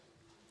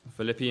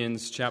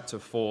Philippians chapter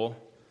 4,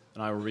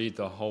 and I will read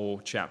the whole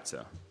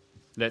chapter.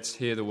 Let's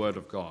hear the word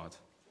of God.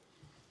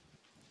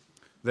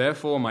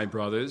 Therefore, my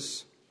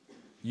brothers,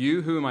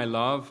 you whom I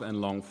love and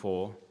long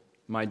for,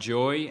 my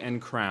joy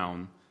and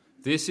crown,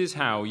 this is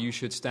how you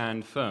should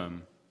stand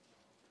firm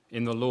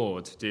in the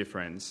Lord, dear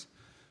friends.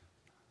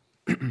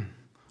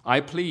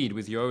 I plead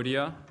with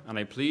Euodia and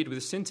I plead with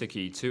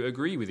Syntyche to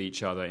agree with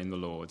each other in the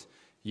Lord.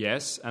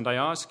 Yes, and I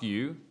ask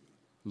you,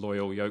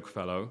 loyal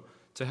yokefellow,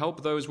 to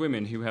help those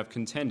women who have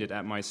contended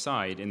at my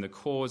side in the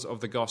cause of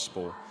the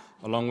gospel,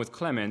 along with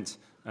Clement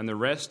and the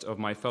rest of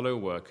my fellow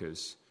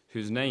workers,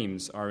 whose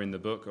names are in the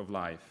book of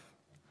life.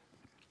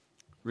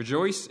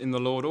 Rejoice in the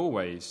Lord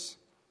always.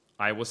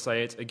 I will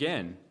say it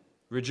again.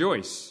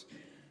 Rejoice.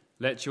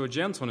 Let your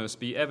gentleness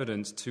be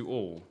evident to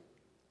all.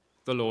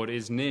 The Lord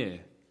is near.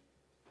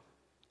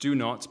 Do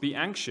not be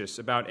anxious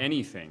about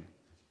anything,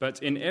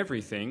 but in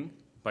everything,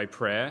 by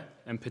prayer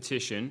and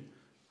petition,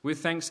 with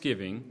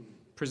thanksgiving,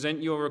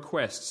 present your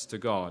requests to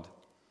God.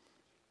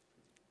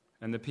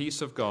 And the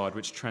peace of God,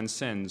 which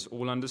transcends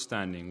all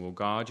understanding, will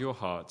guard your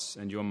hearts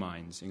and your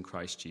minds in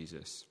Christ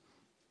Jesus.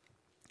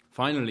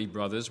 Finally,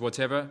 brothers,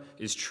 whatever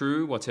is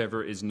true,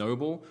 whatever is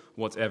noble,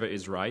 whatever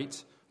is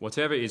right,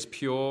 whatever is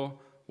pure,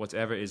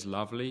 whatever is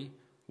lovely,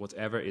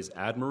 whatever is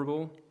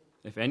admirable,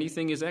 if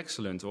anything is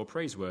excellent or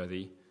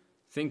praiseworthy,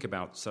 think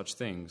about such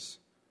things.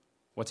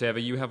 Whatever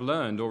you have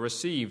learned or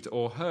received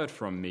or heard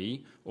from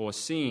me or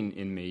seen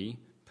in me,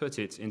 put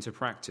it into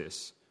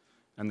practice,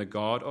 and the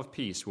God of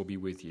peace will be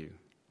with you.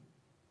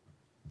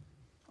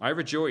 I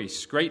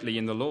rejoice greatly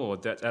in the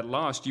Lord that at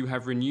last you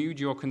have renewed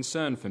your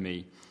concern for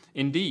me.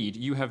 Indeed,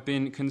 you have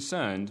been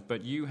concerned,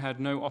 but you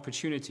had no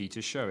opportunity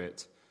to show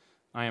it.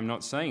 I am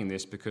not saying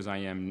this because I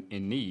am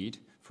in need,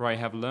 for I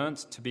have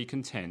learnt to be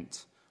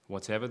content,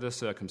 whatever the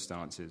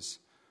circumstances.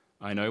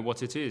 I know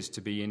what it is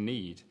to be in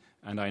need,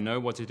 and I know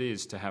what it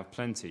is to have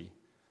plenty.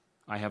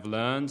 I have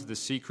learned the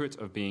secret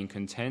of being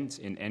content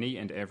in any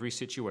and every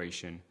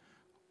situation,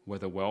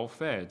 whether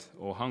well-fed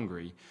or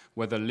hungry,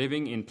 whether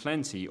living in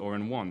plenty or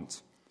in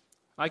want.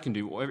 I can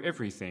do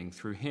everything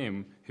through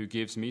him who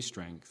gives me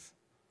strength.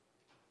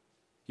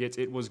 Yet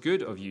it was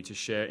good of you to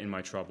share in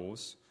my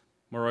troubles.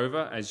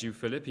 Moreover, as you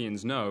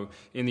Philippians know,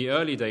 in the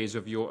early days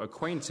of your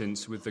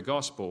acquaintance with the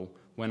gospel,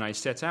 when I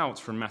set out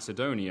from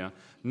Macedonia,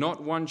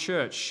 not one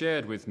church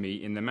shared with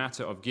me in the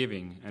matter of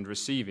giving and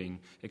receiving,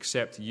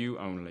 except you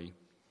only.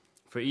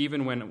 For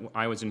even when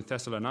I was in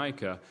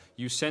Thessalonica,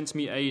 you sent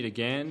me aid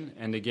again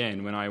and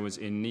again when I was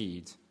in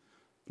need.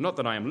 Not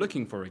that I am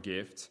looking for a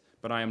gift,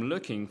 but I am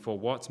looking for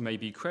what may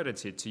be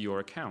credited to your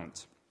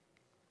account.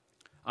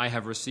 I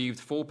have received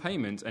full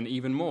payment, and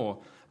even more,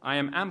 I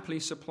am amply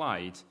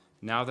supplied,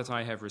 now that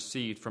I have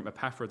received from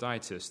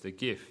Epaphroditus the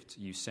gift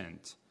you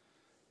sent.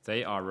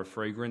 They are a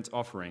fragrant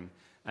offering,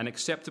 an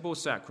acceptable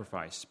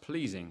sacrifice,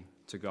 pleasing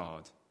to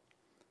God.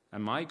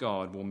 And my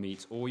God will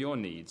meet all your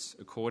needs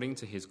according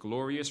to his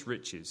glorious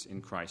riches in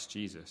Christ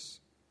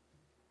Jesus.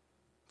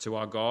 To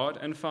our God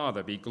and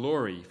Father be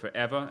glory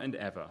forever and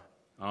ever.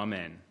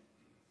 Amen.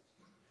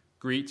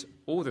 Greet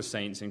all the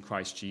saints in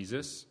Christ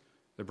Jesus.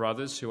 The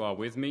brothers who are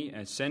with me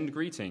and send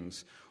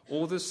greetings.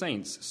 All the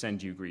saints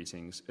send you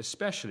greetings,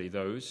 especially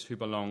those who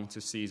belong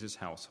to Caesar's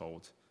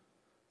household.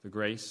 The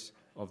grace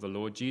of the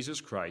Lord Jesus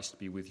Christ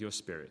be with your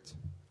spirit.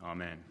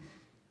 Amen.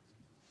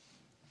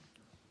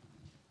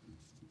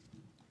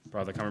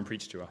 Brother, come and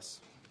preach to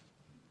us.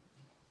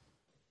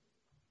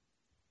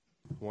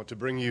 I want to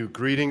bring you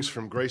greetings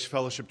from Grace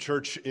Fellowship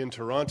Church in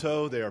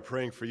Toronto. They are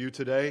praying for you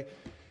today,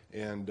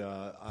 and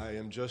I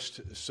am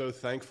just so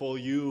thankful.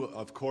 You,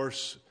 of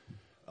course,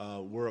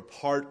 were a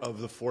part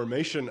of the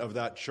formation of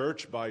that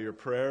church by your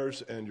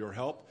prayers and your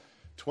help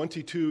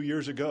 22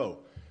 years ago,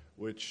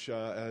 which,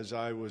 as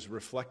I was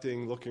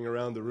reflecting, looking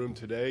around the room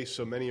today,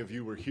 so many of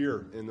you were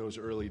here in those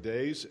early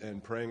days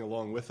and praying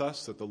along with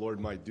us that the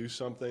Lord might do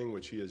something,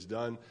 which he has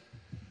done.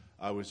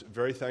 I was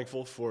very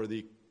thankful for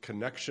the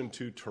connection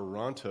to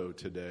Toronto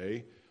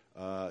today.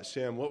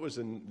 Sam, what was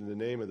the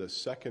name of the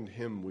second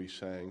hymn we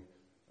sang?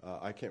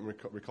 I can't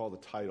recall the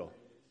title.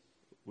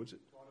 Was it?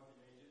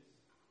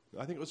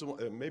 I think it was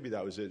maybe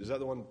that was it. Is that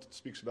the one that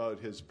speaks about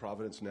his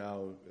providence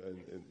now?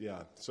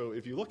 Yeah. So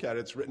if you look at it,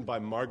 it's written by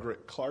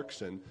Margaret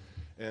Clarkson,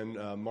 and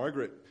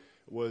Margaret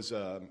was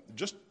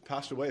just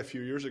passed away a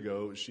few years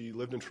ago. She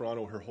lived in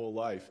Toronto her whole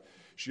life.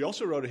 She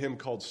also wrote a hymn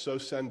called "So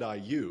Send I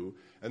You,"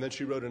 and then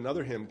she wrote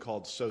another hymn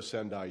called "So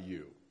Send I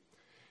You."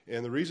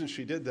 And the reason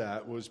she did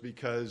that was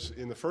because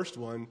in the first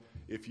one,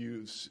 if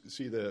you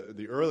see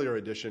the earlier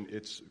edition,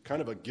 it's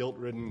kind of a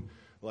guilt-ridden,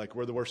 like,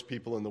 we're the worst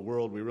people in the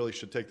world, we really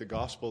should take the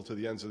gospel to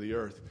the ends of the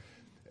earth.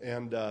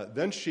 And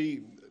then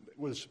she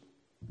was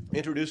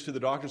introduced to the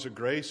doctrines of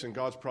grace and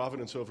God's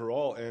providence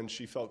overall, and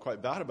she felt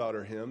quite bad about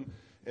her hymn.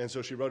 And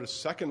so she wrote a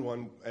second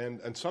one,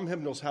 and some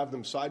hymnals have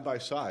them side by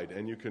side,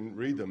 and you can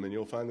read them, and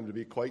you'll find them to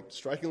be quite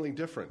strikingly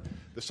different.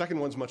 The second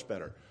one's much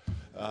better.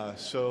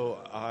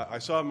 So I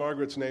saw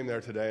Margaret's name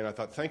there today, and I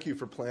thought, thank you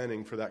for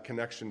planning for that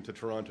connection to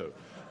Toronto.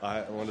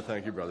 I want to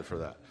thank you, brother, for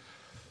that.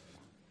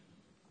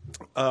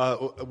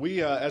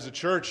 We, as a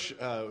church,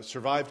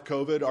 survived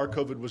COVID. Our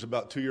COVID was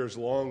about 2 years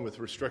long with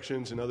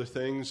restrictions and other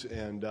things.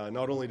 And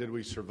not only did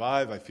we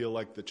survive, I feel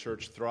like the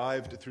church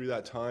thrived through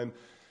that time.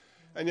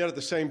 And yet at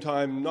the same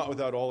time, not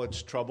without all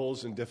its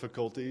troubles and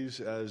difficulties,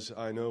 as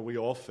I know we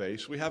all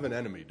face. We have an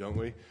enemy, don't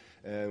we?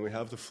 And we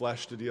have the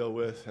flesh to deal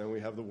with, and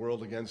we have the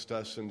world against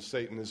us. And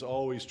Satan is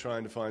always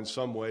trying to find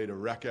some way to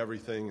wreck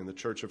everything in the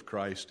Church of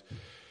Christ.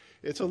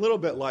 It's a little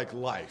bit like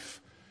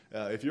life.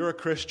 If you're a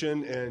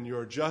Christian and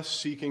you're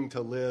just seeking to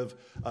live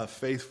a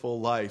faithful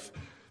life,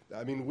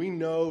 I mean, we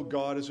know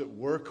God is at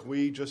work.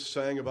 We just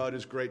sang about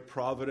His great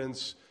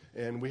providence,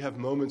 and we have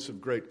moments of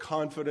great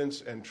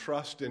confidence and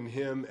trust in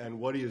Him and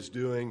what He is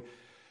doing.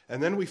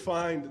 And then we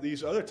find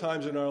these other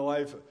times in our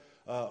life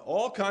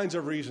all kinds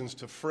of reasons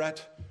to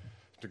fret,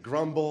 to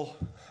grumble,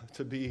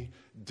 to be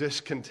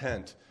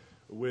discontent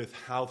with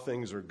how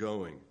things are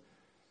going.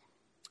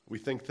 We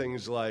think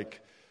things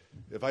like,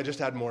 if I just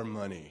had more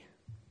money,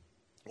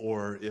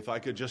 or if I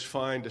could just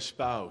find a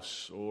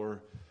spouse,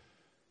 or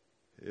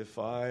if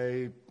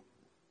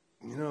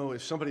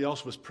if somebody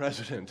else was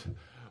president,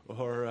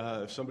 or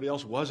if somebody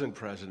else wasn't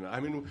president. I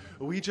mean,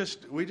 we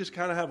just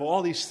kind of have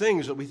all these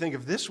things that we think,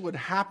 if this would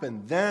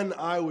happen, then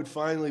I would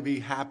finally be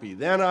happy.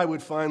 Then I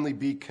would finally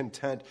be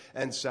content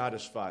and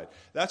satisfied.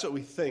 That's what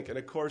we think, and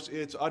of course,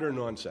 it's utter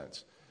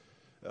nonsense.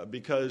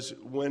 Because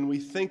when we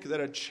think that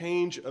a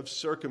change of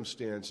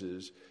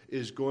circumstances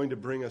is going to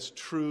bring us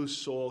true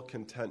soul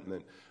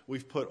contentment,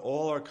 we've put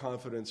all our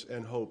confidence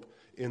and hope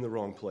in the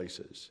wrong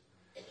places.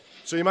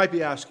 So you might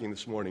be asking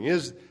this morning,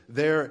 is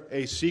there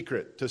a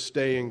secret to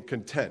staying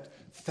content?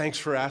 Thanks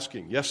for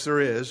asking. Yes, there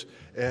is.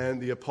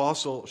 And the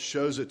apostle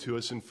shows it to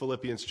us in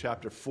Philippians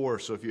chapter 4.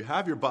 So if you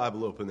have your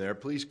Bible open there,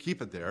 please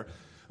keep it there.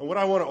 And what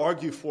I want to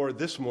argue for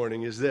this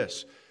morning is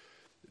this: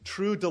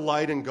 true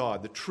delight in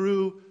God, the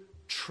true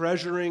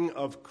treasuring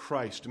of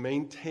Christ,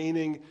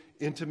 maintaining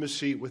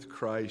intimacy with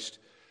Christ,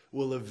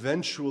 will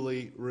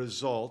eventually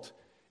result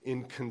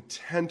in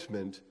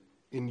contentment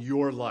in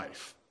your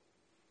life.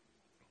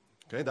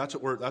 Okay, that's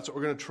what we're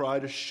going to try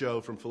to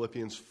show from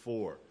Philippians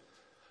 4.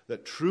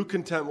 That true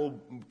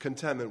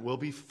contentment will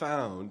be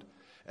found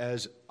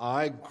as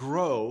I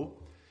grow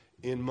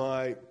in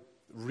my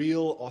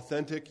real,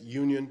 authentic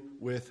union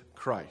with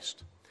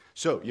Christ.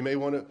 So you may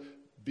want to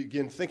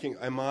begin thinking,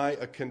 am I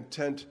a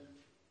content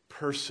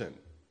person?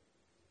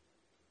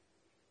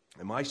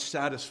 Am I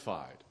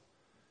satisfied?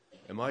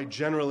 Am I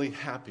generally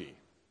happy?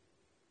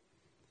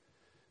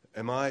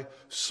 Am I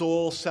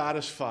soul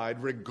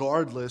satisfied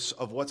regardless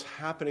of what's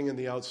happening in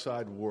the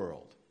outside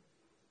world?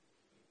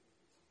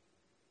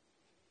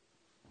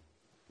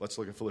 Let's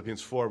look at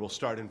Philippians 4. We'll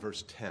start in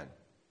verse 10.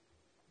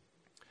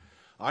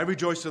 I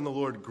rejoice in the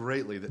Lord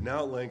greatly that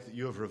now at length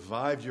you have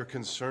revived your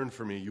concern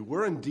for me. You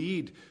were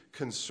indeed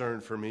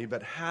concerned for me,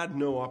 but had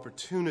no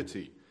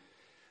opportunity.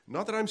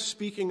 Not that I'm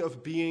speaking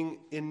of being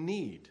in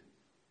need,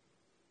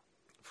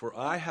 for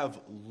I have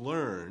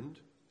learned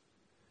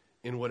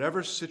in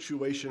whatever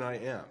situation I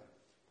am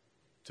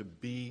to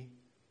be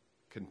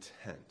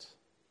content.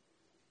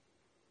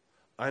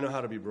 I know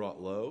how to be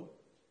brought low,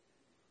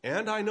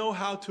 and I know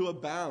how to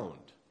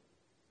abound.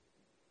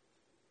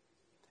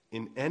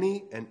 In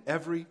any and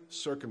every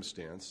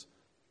circumstance,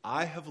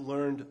 I have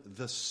learned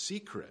the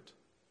secret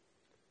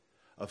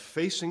of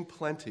facing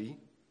plenty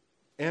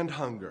and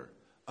hunger,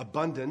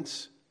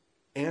 abundance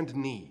and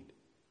need.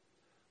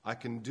 I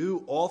can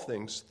do all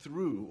things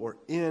through or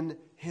in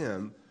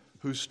Him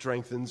who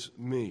strengthens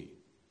me.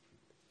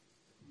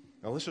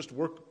 Now let's just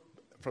work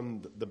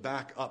from the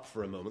back up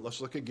for a moment.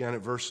 Let's look again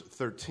at verse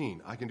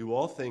 13. I can do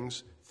all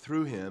things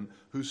through Him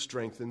who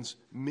strengthens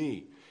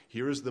me.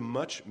 Here is the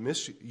much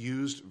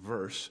misused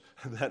verse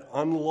that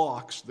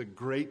unlocks the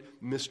great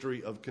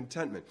mystery of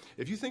contentment.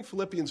 If you think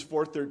Philippians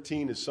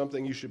 4:13 is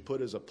something you should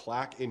put as a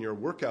plaque in your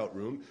workout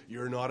room,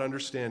 you're not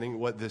understanding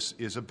what this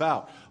is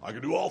about. I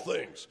can do all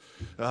things.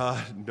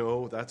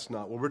 No, that's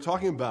not what we're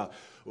talking about.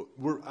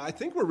 I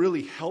think we're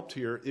really helped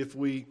here if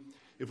we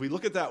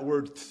look at that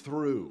word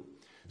through.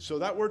 So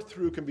that word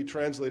through can be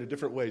translated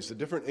different ways. The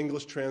different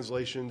English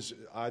translations,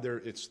 either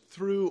it's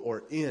through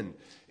or in.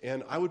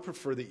 And I would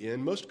prefer the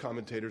in. Most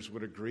commentators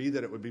would agree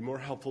that it would be more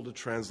helpful to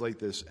translate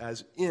this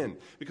as in,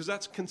 because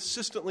that's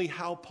consistently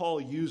how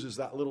Paul uses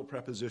that little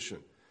preposition.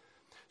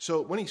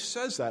 So when he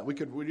says that, we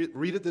could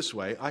read it this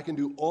way: I can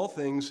do all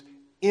things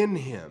in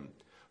Him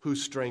who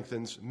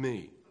strengthens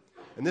me.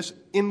 And this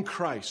in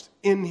Christ,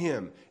 in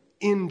Him,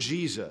 in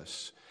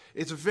Jesus,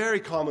 it's a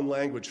very common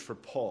language for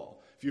Paul.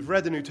 If you've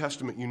read the New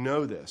Testament, you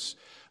know this.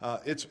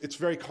 It's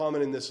very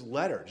common in this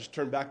letter. Just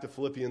turn back to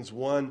Philippians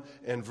 1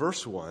 and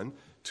verse 1.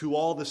 To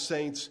all the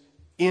saints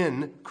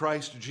in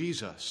Christ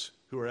Jesus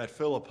who are at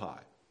Philippi.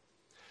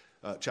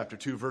 Chapter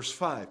 2, verse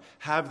 5.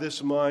 Have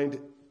this mind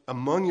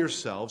among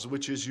yourselves,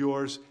 which is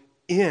yours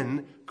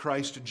in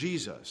Christ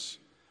Jesus.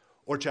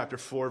 Or chapter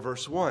 4,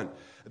 verse 1.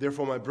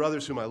 Therefore, my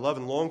brothers whom I love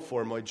and long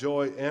for, my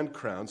joy and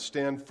crown,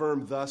 stand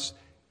firm thus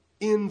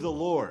in the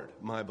Lord,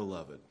 my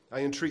beloved. I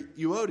entreat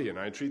Euodia and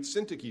I entreat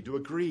Syntyche to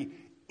agree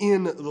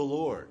in the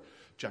Lord.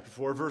 Chapter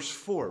 4, verse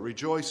 4.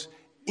 Rejoice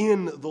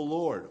in the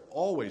Lord,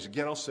 always.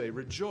 Again, I'll say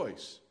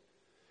rejoice.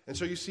 And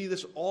so you see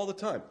this all the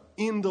time.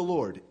 In the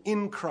Lord,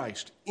 in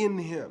Christ, in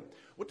Him.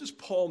 What does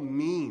Paul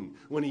mean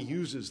when he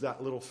uses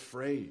that little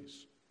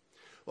phrase?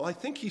 Well, I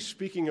think he's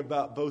speaking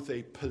about both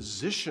a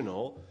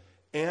positional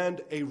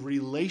and a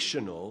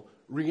relational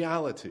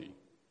reality.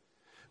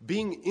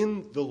 Being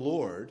in the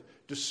Lord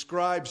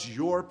describes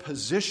your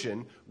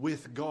position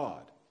with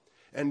God.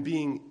 And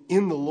being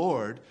in the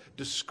Lord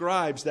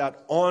describes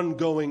that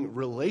ongoing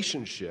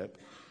relationship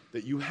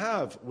that you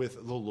have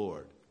with the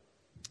Lord.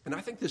 And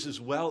I think this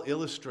is well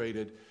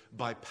illustrated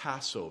by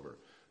Passover.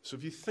 So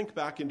if you think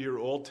back into your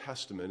Old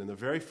Testament, in the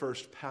very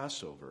first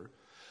Passover,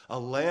 a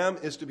lamb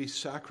is to be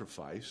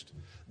sacrificed.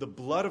 The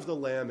blood of the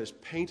lamb is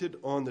painted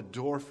on the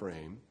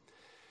doorframe.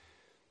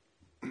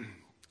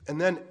 And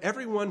then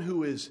everyone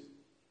who is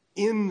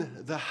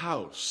in the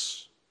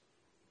house,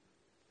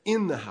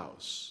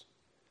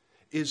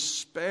 is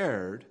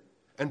spared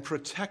and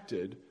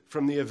protected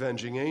from the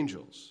avenging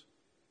angels.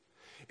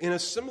 In a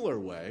similar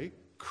way,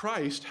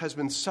 Christ has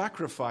been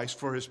sacrificed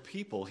for his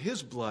people.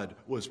 His blood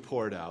was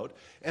poured out,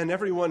 and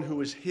everyone who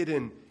is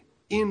hidden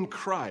in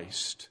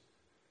Christ,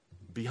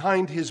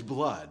 behind his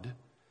blood,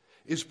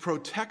 is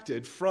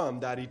protected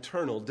from that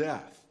eternal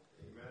death.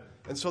 Amen.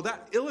 And so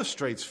that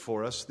illustrates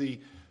for us the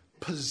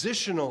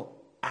positional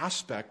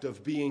aspect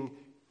of being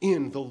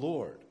in the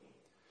Lord.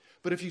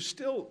 But if you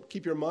still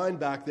keep your mind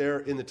back there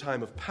in the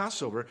time of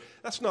Passover,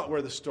 that's not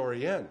where the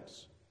story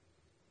ends.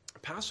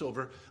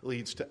 Passover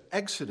leads to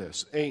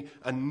Exodus.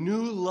 A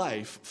new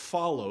life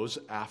follows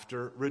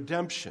after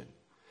redemption.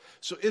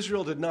 So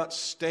Israel did not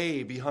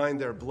stay behind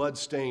their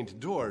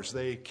blood-stained doors.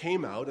 They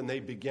came out and they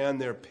began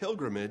their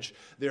pilgrimage,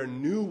 their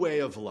new way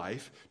of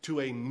life, to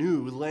a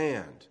new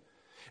land.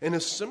 In a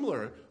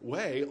similar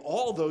way,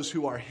 all those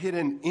who are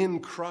hidden in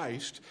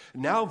Christ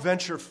now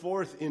venture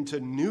forth into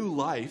new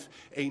life,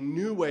 a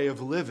new way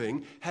of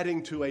living,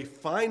 heading to a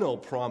final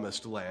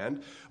promised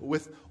land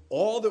with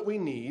all that we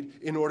need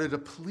in order to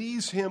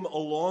please Him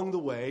along the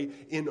way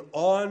in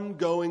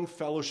ongoing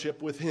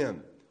fellowship with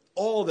Him.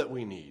 All that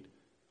we need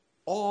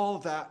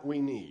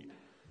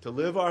to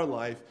live our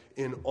life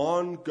in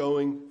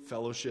ongoing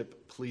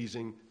fellowship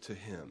pleasing to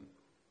Him.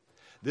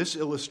 This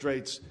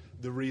illustrates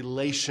the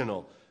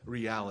relational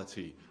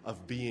reality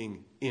of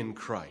being in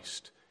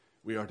Christ.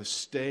 We are to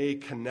stay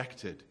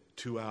connected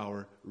to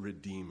our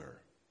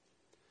Redeemer.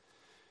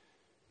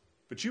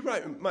 But you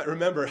might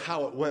remember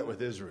how it went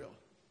with Israel.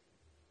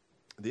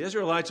 The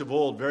Israelites of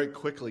old very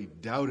quickly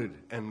doubted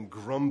and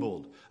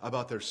grumbled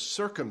about their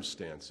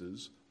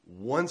circumstances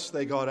once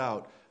they got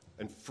out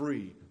and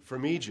free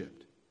from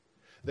Egypt.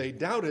 They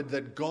doubted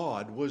that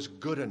God was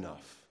good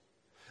enough.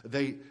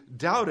 They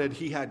doubted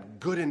He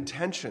had good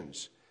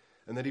intentions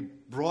and that He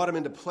brought them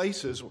into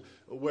places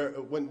where,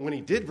 when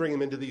He did bring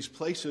them into these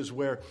places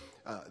where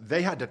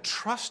they had to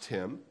trust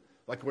Him,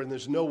 like when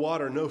there's no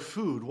water, no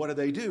food, what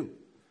do?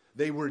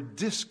 They were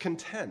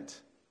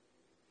discontent.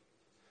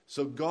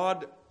 So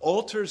God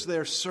alters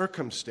their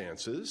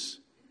circumstances,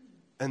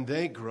 and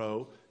they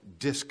grow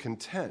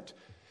discontent.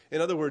 In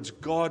other words,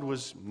 God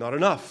was not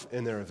enough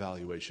in their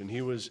evaluation.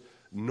 He was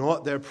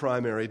not their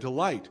primary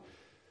delight,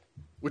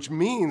 which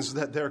means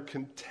that their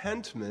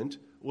contentment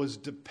was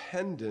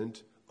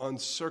dependent on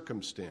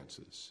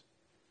circumstances.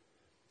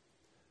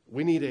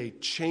 We need a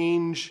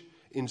change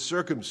in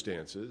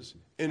circumstances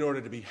in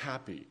order to be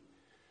happy.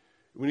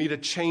 We need a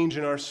change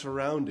in our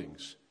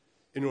surroundings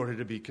in order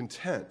to be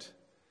content.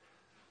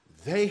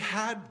 They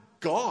had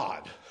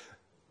God.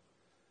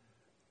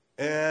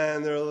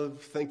 And they're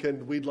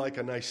thinking, we'd like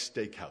a nice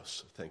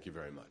steakhouse. Thank you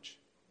very much.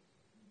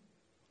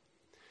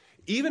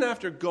 Even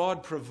after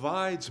God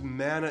provides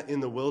manna in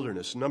the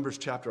wilderness, Numbers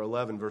chapter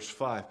 11, verse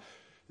 5,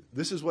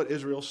 this is what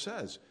Israel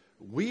says.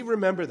 We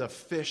remember the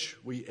fish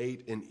we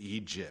ate in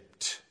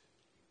Egypt.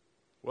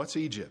 What's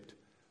Egypt?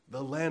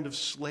 The land of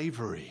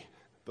slavery,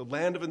 the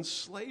land of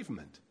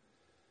enslavement.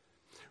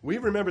 We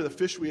remember the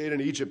fish we ate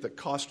in Egypt that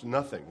cost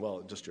nothing,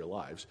 well, just your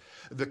lives,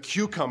 the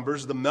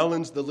cucumbers, the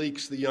melons, the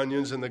leeks, the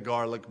onions, and the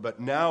garlic, but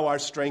now our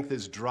strength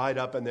is dried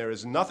up and there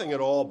is nothing at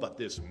all but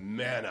this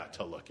manna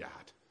to look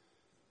at.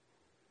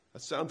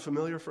 That sound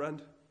familiar,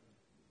 friend?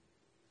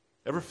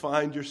 Ever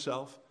find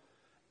yourself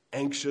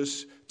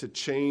anxious to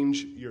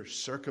change your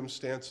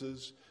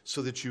circumstances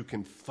so that you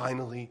can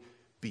finally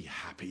be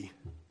happy?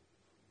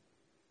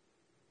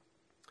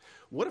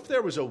 What if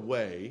there was a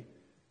way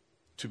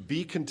to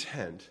be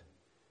content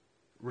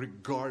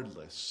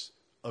regardless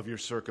of your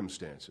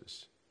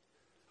circumstances?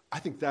 I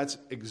think that's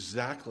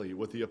exactly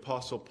what the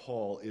Apostle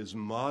Paul is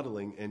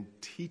modeling and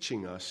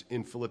teaching us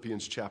in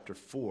Philippians chapter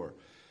 4.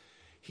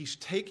 He's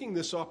taking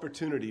this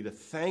opportunity to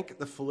thank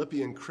the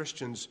Philippian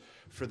Christians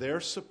for their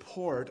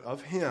support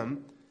of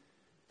him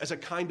as a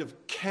kind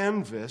of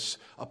canvas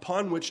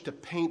upon which to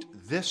paint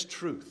this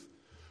truth.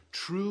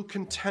 True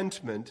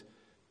contentment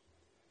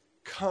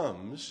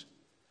comes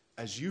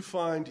as you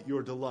find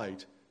your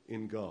delight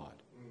in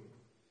God.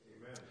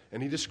 Amen.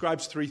 And he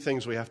describes three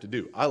things we have to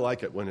do. I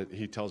like it when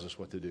he tells us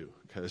what to do,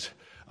 because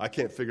I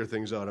can't figure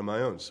things out on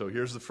my own. So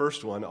here's the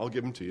first one. I'll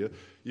give them to you.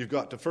 You've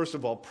got to, first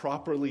of all,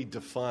 properly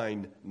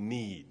define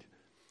need.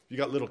 You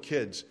got little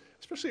kids,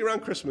 especially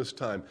around Christmas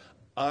time.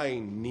 I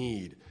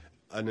need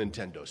a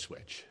Nintendo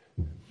Switch.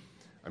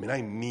 I mean, I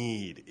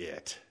need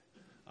it.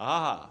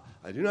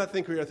 I do not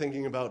think we are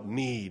thinking about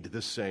need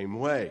the same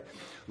way.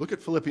 Look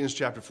at Philippians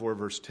chapter 4,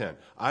 verse 10.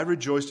 I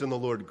rejoiced in the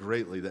Lord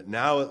greatly that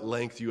now at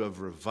length you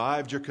have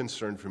revived your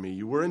concern for me.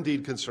 You were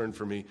indeed concerned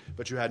for me,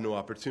 but you had no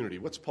opportunity.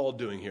 What's Paul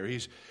doing here?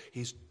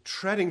 He's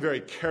treading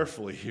very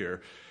carefully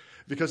here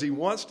because he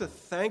wants to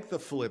thank the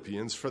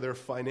Philippians for their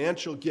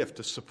financial gift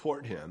to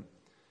support him.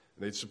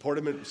 They'd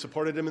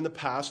supported him in the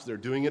past. They're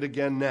doing it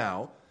again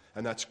now,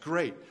 and that's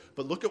great.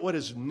 But look at what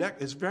his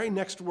very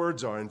next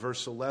words are in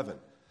verse 11.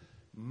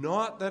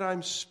 Not that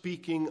I'm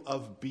speaking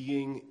of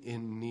being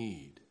in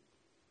need.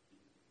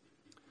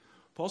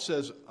 Paul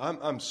says,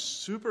 I'm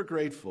super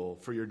grateful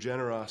for your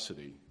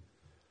generosity,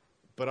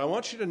 but I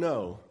want you to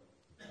know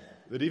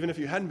that even if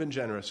you hadn't been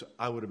generous,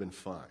 I would have been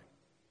fine.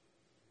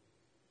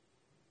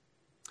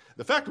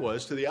 The fact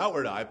was, to the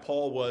outward eye,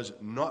 Paul was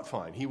not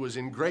fine. He was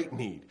in great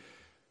need.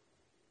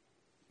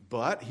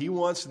 But he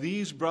wants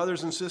these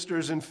brothers and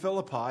sisters in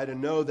Philippi to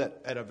know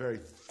that at a very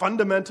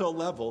fundamental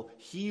level,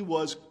 he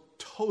was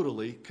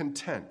totally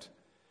content.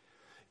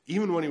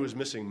 Even when he was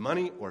missing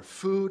money or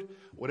food,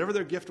 whatever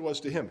their gift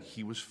was to him,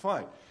 he was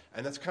fine.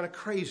 And that's kind of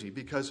crazy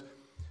because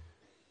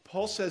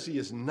Paul says he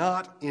is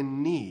not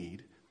in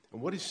need.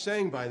 And what he's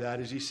saying by that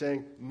is he's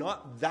saying,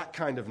 not that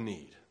kind of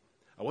need.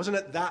 I wasn't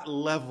at that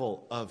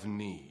level of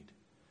need.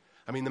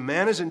 I mean, the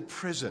man is in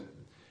prison,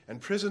 and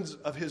prisons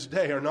of his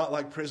day are not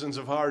like prisons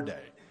of our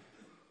day.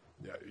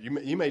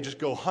 You may just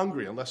go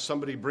hungry unless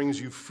somebody brings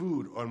you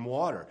food and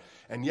water.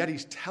 And yet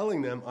he's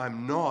telling them,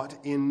 I'm not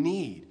in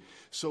need.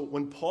 So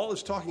when Paul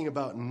is talking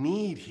about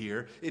need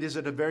here, it is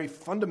at a very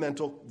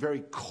fundamental,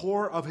 very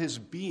core of his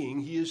being.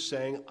 He is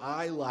saying,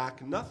 I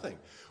lack nothing.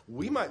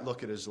 We might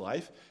look at his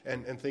life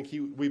and think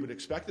we would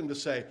expect him to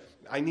say,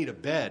 I need a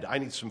bed, I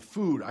need some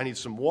food, I need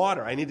some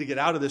water, I need to get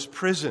out of this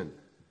prison.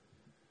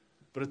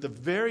 But at the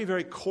very,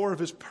 very core of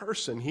his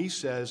person, he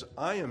says,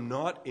 I am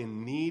not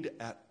in need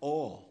at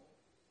all.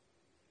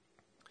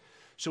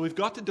 So we've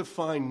got to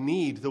define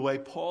need the way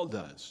Paul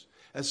does,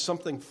 as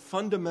something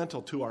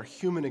fundamental to our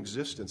human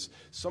existence,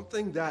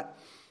 something that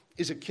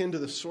is akin to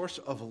the source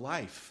of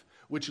life,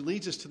 which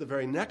leads us to the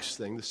very next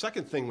thing. The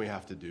second thing we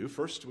have to do,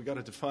 first we've got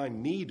to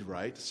define need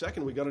right.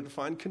 Second, we've got to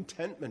define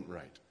contentment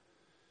right.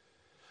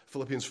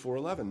 Philippians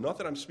 4:11, not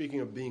that I'm speaking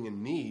of being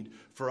in need,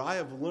 for I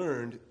have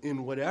learned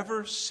in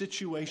whatever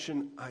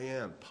situation I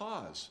am.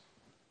 Pause.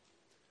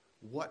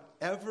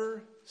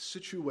 Whatever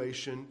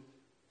situation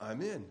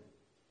I'm in.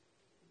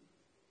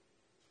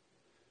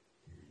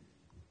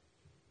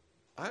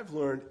 I've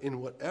learned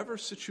in whatever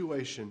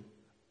situation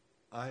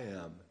I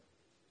am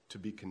to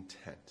be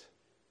content.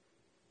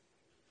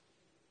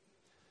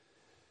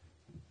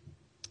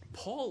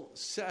 Paul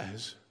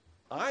says,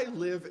 I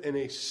live in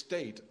a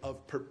state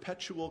of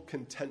perpetual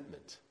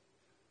contentment.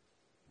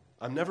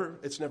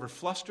 It's never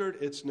flustered,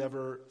 it's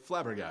never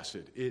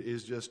flabbergasted. It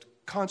is just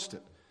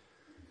constant.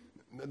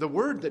 The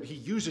word that he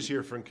uses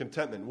here for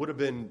contentment would have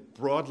been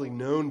broadly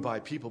known by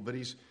people, but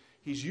he's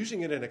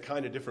using it in a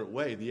kind of different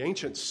way. The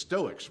ancient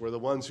Stoics were the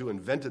ones who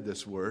invented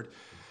this word,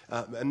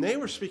 and they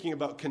were speaking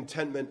about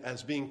contentment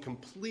as being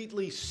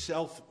completely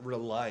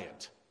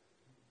self-reliant.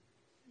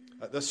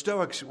 The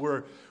Stoics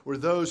were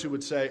those who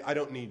would say, I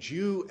don't need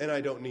you and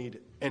I don't need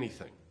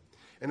anything.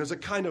 And it was a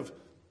kind of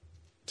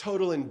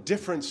total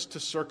indifference to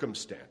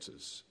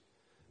circumstances.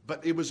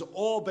 But it was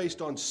all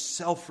based on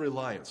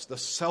self-reliance, the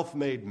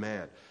self-made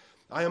man.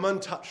 I am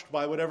untouched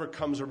by whatever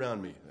comes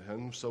around me.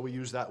 And so we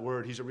use that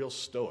word. He's a real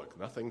Stoic.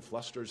 Nothing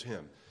flusters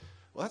him.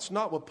 Well, that's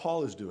not what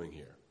Paul is doing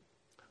here.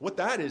 What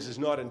that is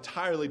not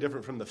entirely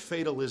different from the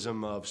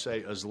fatalism of, say,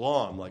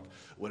 Islam. Like,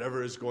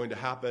 whatever is going to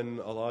happen,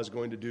 Allah is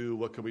going to do.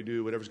 What can we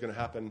do? Whatever's going to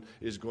happen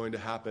is going to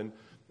happen.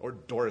 Or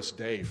Doris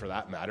Day, for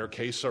that matter.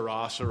 Que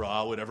sera,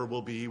 sera. Whatever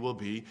will be, will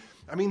be.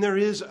 I mean, there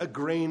is a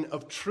grain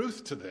of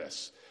truth to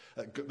this.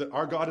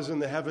 Our God is in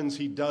the heavens.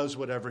 He does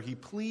whatever he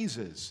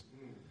pleases.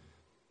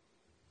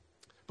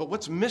 But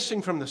what's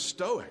missing from the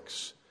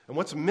Stoics and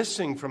what's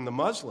missing from the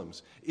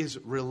Muslims is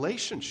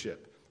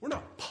relationship. We're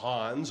not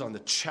pawns on the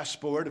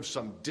chessboard of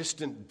some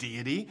distant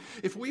deity.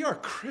 If we are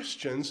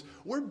Christians,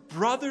 we're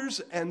brothers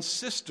and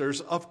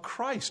sisters of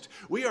Christ.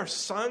 We are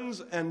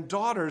sons and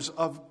daughters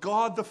of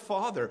God the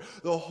Father.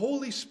 The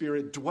Holy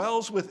Spirit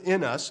dwells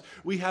within us.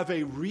 We have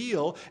a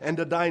real and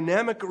a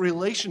dynamic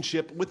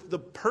relationship with the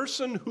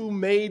person who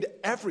made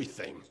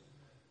everything.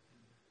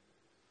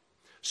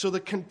 So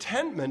the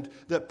contentment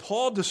that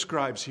Paul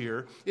describes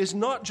here is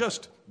not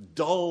just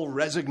dull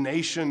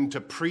resignation to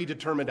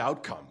predetermined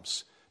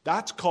outcomes.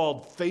 That's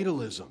called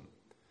fatalism.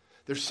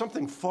 There's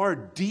something far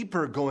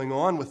deeper going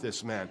on with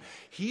this man.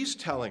 He's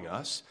telling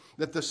us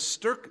that the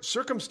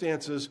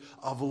circumstances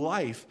of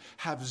life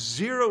have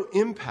zero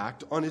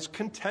impact on his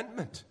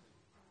contentment.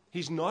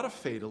 He's not a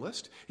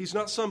fatalist. He's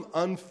not some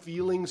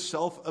unfeeling,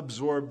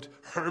 self-absorbed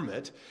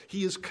hermit.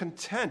 He is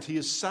content. He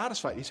is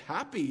satisfied. He's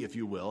happy, if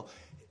you will,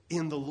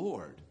 in the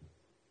Lord.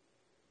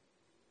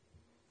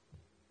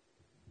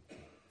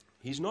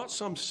 He's not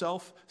some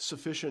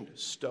self-sufficient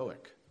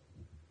stoic.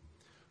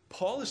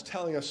 Paul is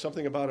telling us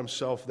something about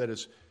himself that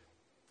is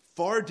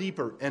far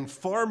deeper and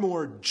far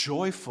more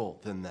joyful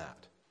than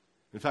that.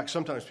 In fact,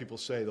 sometimes people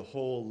say the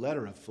whole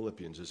letter of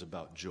Philippians is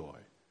about joy.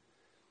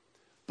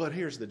 But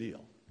here's the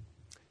deal.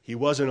 He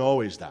wasn't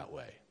always that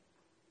way.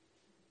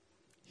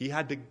 He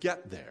had to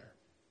get there.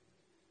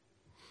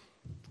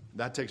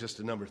 That takes us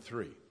to number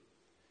 3.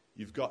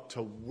 You've got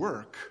to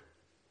work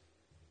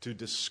to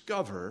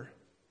discover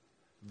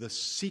the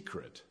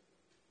secret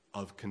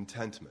of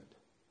contentment.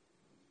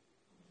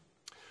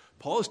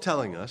 Paul is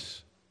telling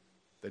us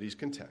that he's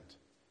content.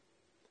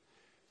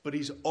 But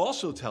he's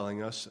also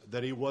telling us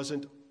that he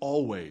wasn't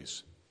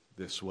always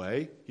this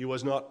way. He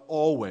was not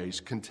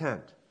always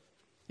content.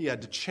 He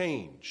had to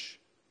change.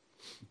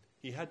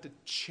 He had to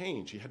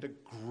change. He had to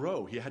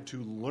grow. He had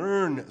to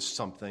learn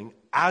something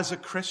as a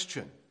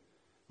Christian.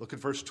 Look at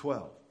verse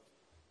 12.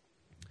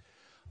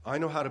 I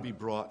know how to be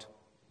brought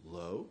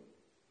low,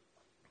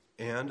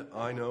 and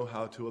I know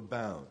how to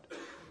abound.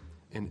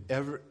 In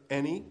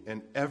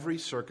every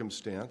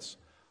circumstance,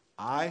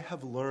 I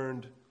have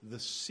learned the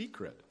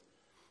secret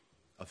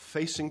of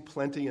facing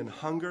plenty and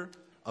hunger,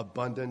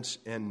 abundance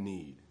and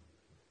need.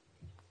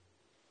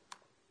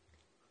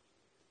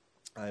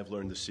 I have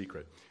learned the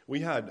secret.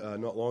 We had,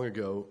 not long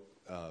ago,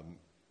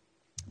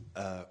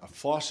 a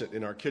faucet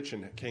in our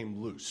kitchen that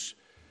came loose.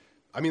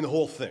 I mean, the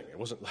whole thing. It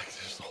wasn't like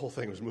this, the whole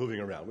thing was moving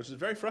around, which is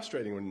very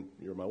frustrating when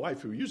you're my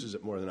wife who uses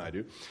it more than I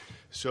do.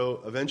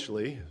 So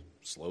eventually,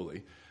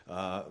 slowly,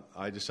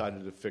 I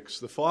decided to fix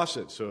the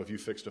faucet. So if you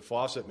fixed a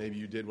faucet, maybe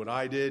you did what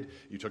I did.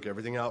 You took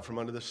everything out from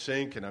under the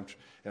sink, and I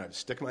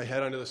stick my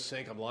head under the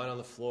sink. I'm lying on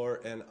the floor,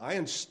 and I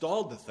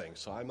installed the thing.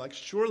 So I'm like,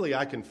 surely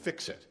I can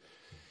fix it.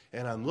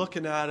 And I'm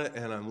looking at it,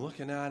 and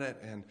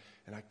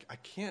I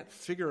can't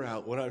figure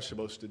out what I'm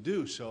supposed to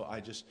do. So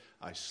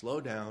I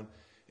slow down,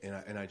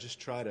 and I just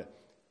try to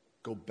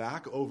go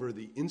back over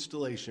the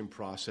installation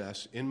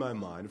process in my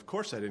mind. Of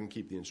course, I didn't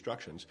keep the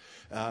instructions,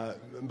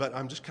 but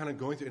I'm just kind of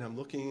going through, and I'm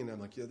looking, and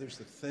I'm like, yeah, there's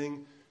the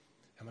thing.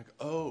 I'm like,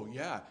 oh,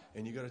 yeah,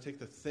 and you got to take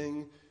the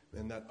thing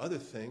and that other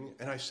thing,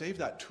 and I saved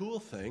that tool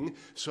thing,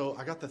 so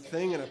I got the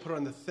thing, and I put it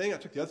on the thing. I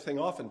took the other thing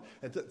off, and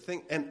the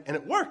thing, and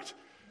it worked.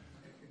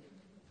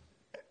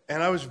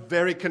 And I was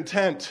very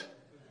content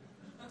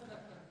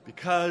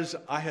because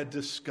I had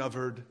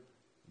discovered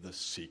the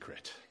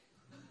secret.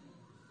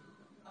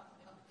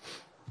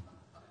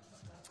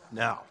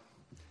 Now,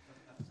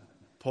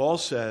 Paul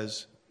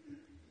says,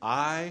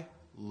 I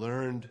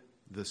learned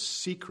the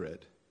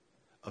secret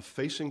of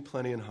facing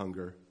plenty and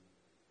hunger,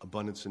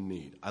 abundance and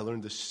need. I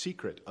learned the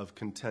secret of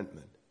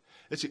contentment.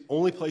 It's the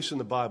only place in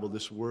the Bible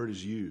this word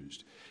is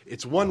used.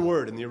 It's one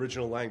word in the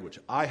original language.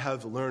 I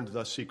have learned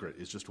the secret.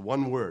 It's just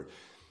one word.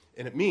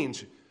 And it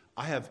means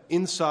I have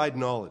inside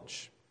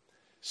knowledge.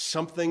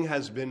 Something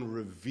has been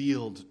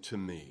revealed to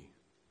me.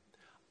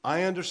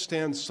 I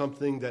understand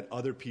something that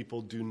other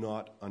people do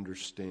not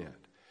understand.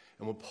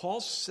 And when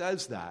Paul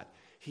says that,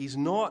 he's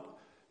not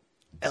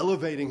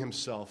elevating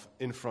himself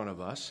in front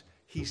of us.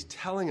 He's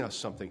telling us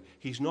something.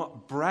 He's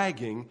not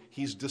bragging.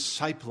 He's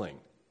discipling.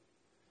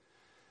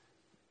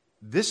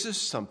 This is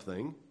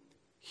something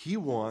he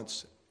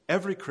wants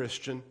every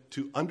Christian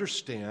to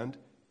understand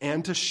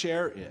and to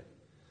share in.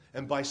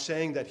 And by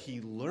saying that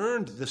he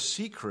learned the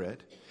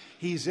secret,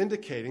 he's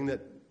indicating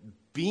that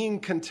being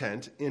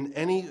content in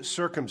any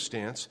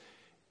circumstance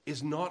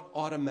is not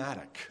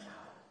automatic.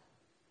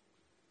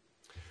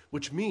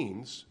 Which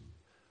means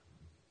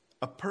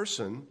a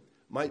person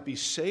might be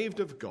saved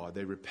of God.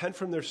 They repent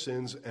from their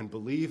sins and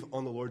believe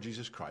on the Lord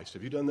Jesus Christ.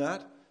 Have you done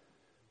that?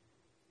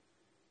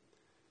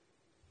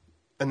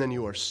 And then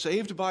you are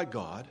saved by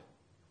God,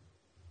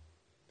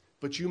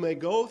 but you may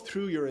go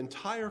through your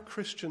entire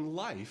Christian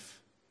life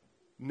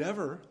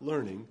never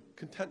learning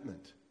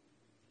contentment.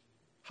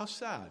 How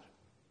sad.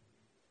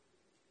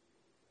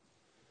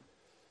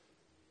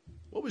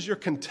 What was your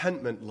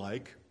contentment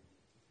like,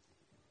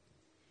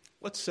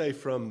 let's say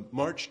from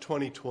March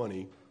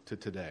 2020 to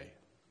today?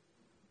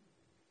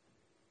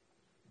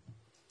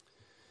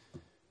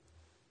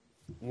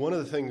 One of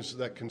the things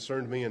that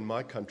concerned me in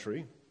my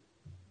country,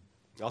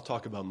 I'll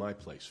talk about my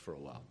place for a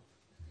while.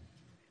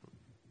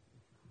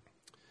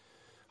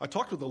 I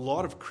talked with a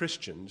lot of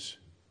Christians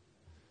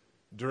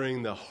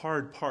during the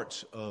hard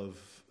parts of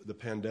the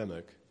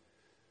pandemic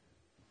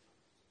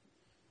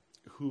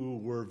who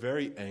were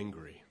very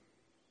angry.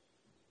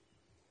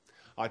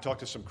 I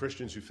talked to some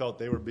Christians who felt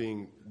they were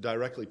being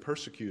directly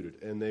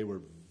persecuted, and they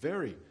were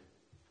very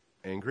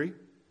angry,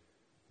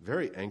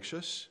 very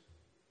anxious,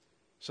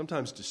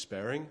 sometimes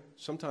despairing,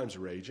 sometimes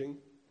raging.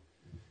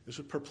 This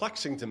was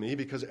perplexing to me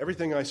because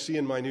everything I see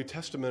in my New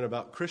Testament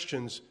about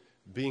Christians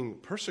being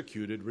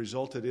persecuted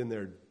resulted in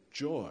their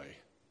joy.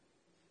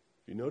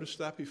 You noticed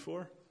that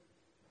before?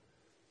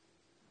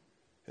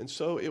 And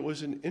so it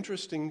was an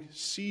interesting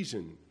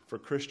season for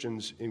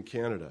Christians in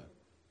Canada.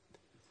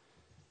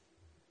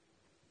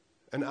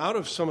 And out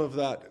of some of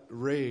that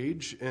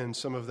rage and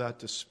some of that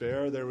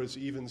despair, there was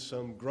even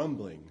some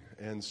grumbling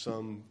and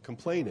some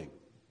complaining,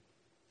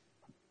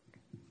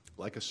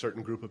 like a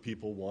certain group of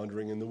people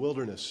wandering in the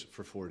wilderness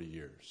for 40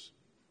 years.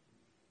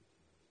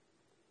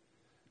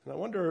 And I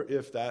wonder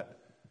if that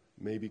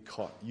maybe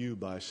caught you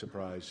by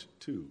surprise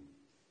too.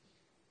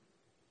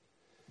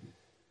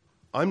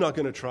 I'm not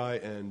going to try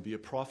and be a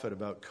prophet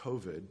about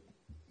COVID,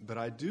 but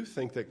I do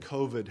think that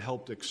COVID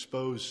helped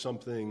expose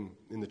something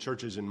in the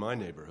churches in my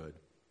neighborhood,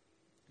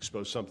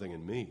 expose something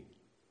in me.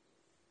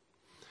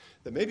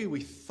 That maybe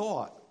we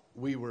thought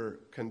we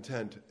were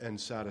content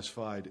and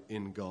satisfied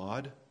in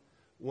God,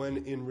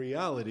 when in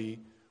reality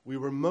we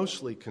were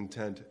mostly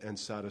content and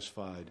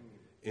satisfied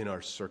in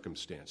our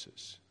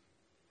circumstances.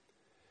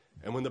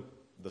 And when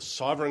the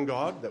sovereign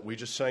God that we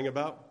just sang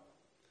about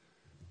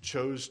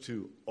chose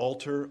to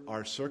alter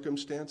our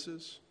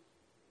circumstances,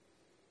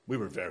 we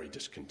were very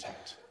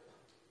discontent.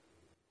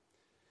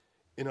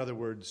 In other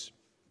words,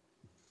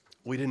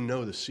 we didn't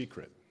know the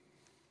secret.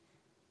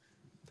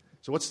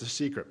 So what's the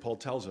secret? Paul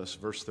tells us,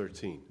 verse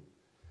 13,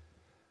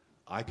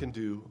 I can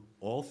do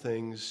all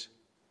things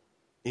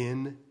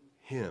in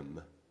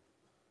him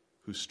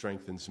who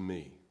strengthens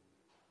me.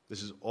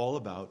 This is all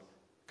about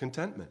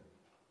contentment.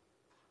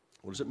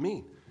 What does it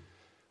mean?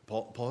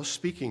 Paul is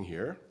speaking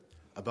here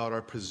about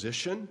our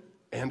position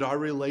and our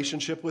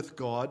relationship with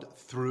God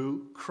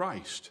through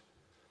Christ.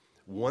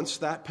 Once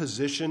that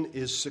position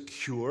is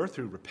secure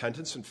through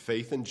repentance and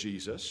faith in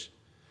Jesus,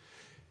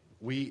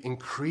 we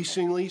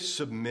increasingly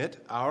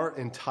submit our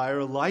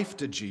entire life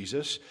to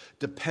Jesus,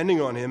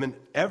 depending on him in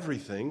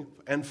everything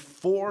and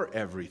for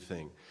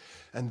everything.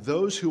 And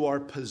those who are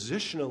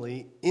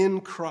positionally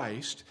in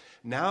Christ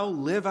now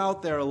live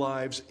out their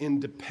lives in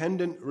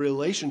dependent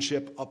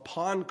relationship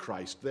upon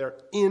Christ. They're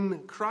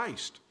in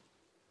Christ.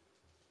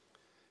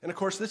 And of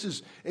course, this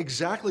is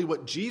exactly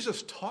what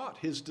Jesus taught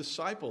his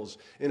disciples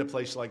in a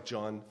place like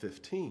John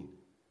 15.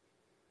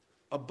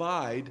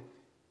 Abide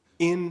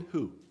in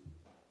who?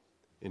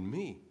 In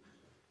me.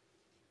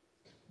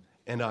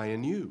 And I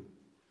in you.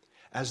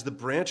 As the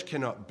branch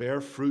cannot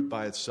bear fruit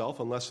by itself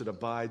unless it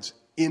abides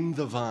in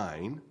the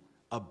vine,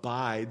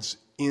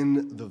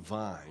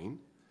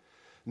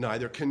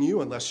 neither can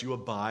you unless you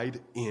abide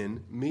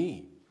in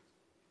me.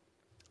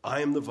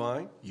 I am the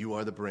vine, you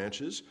are the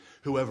branches.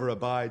 Whoever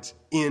abides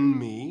in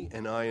me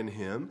and I in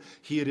him,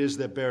 he it is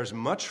that bears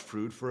much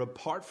fruit, for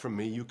apart from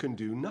me you can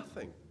do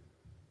nothing.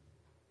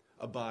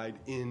 Abide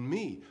in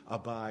me,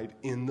 abide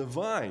in the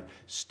vine.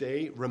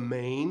 Stay,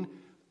 remain,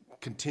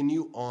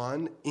 continue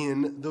on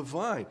in the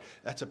vine.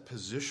 That's a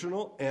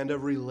positional and a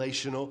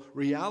relational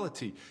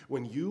reality.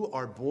 When you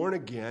are born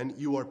again,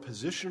 you are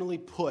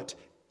positionally put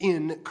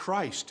in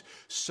Christ,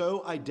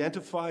 so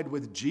identified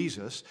with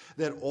Jesus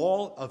that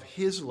all of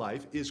his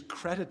life is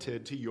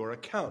credited to your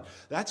account.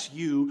 That's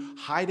you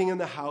hiding in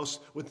the house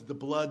with the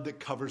blood that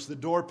covers the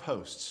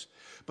doorposts.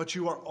 But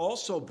you are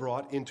also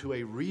brought into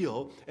a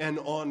real and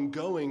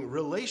ongoing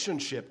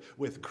relationship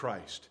with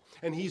Christ.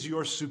 And he's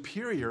your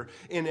superior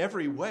in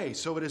every way.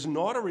 So it is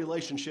not a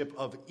relationship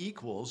of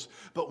equals,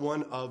 but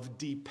one of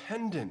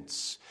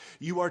dependence.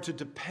 You are to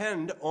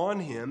depend on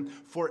him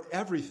for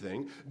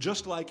everything,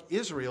 just like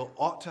Israel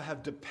ought to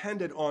have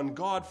depended on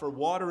God for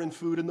water and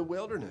food in the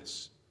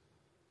wilderness.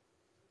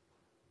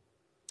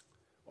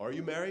 Are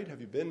you married?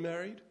 Have you been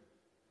married?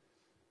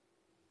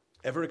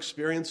 Ever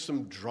experienced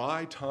some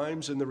dry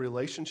times in the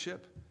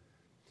relationship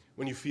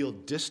when you feel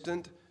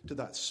distant to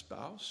that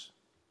spouse?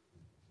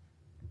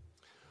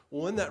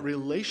 When that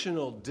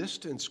relational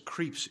distance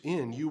creeps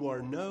in, you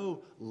are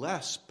no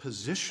less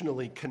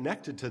positionally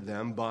connected to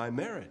them by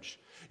marriage.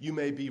 You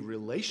may be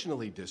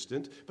relationally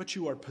distant, but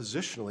you are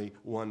positionally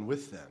one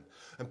with them.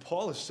 And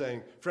Paul is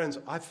saying, friends,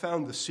 I've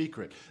found the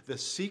secret. The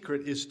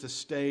secret is to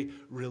stay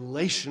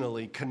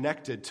relationally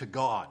connected to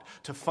God,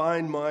 to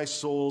find my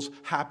soul's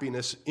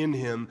happiness in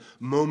him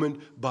moment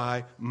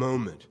by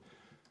moment.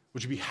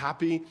 Would you be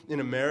happy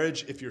in a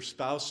marriage if your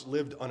spouse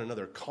lived on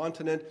another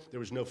continent? There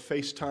was no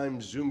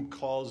FaceTime, Zoom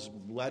calls,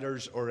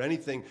 letters, or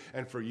anything,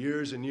 and for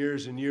years and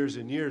years and years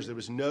and years, there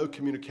was no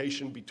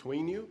communication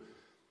between you?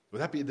 Would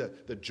that be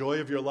the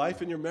joy of your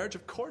life in your marriage?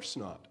 Of course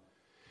not.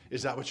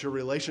 Is that what your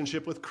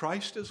relationship with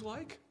Christ is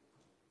like?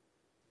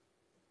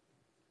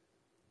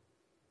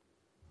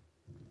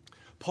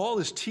 Paul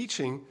is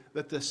teaching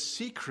that the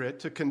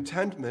secret to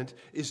contentment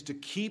is to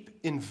keep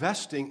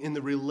investing in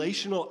the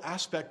relational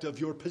aspect of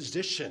your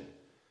position.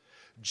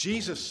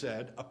 Jesus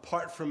said,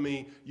 apart from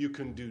me, you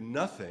can do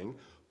nothing.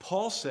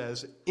 Paul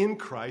says, in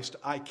Christ,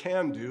 I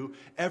can do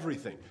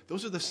everything.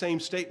 Those are the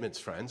same statements,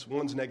 friends.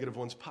 One's negative,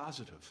 one's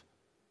positive.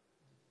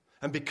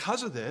 And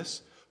because of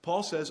this,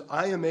 Paul says,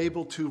 I am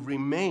able to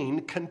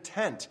remain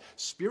content,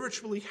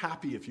 spiritually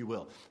happy, if you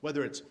will,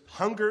 whether it's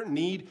hunger,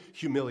 need,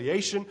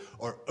 humiliation,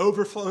 or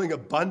overflowing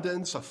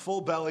abundance, a full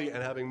belly,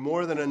 and having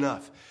more than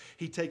enough.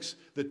 He takes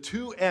the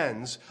two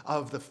ends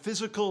of the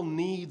physical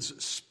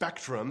needs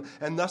spectrum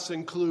and thus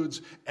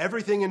includes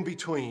everything in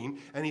between.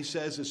 And he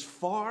says, as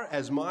far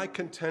as my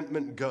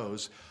contentment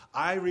goes,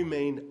 I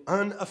remain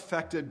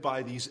unaffected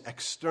by these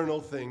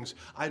external things.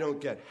 I don't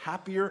get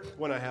happier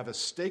when I have a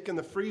steak in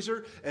the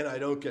freezer, and I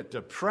don't get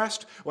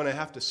depressed when I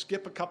have to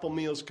skip a couple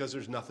meals because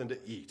there's nothing to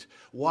eat.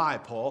 Why,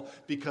 Paul?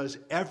 Because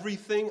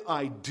everything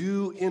I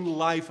do in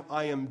life,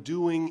 I am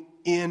doing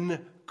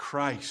in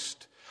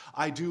Christ.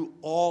 I do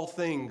all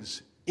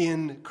things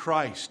in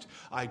Christ.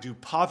 I do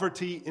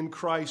poverty in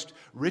Christ,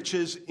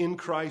 riches in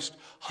Christ,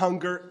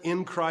 hunger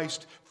in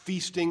Christ,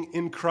 feasting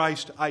in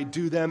Christ. I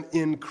do them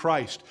in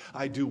Christ.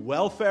 I do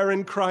welfare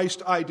in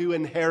Christ. I do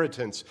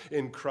inheritance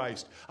in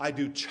Christ. I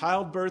do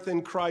childbirth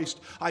in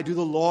Christ. I do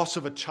the loss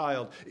of a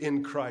child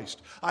in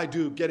Christ. I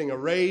do getting a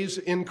raise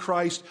in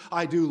Christ.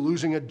 I do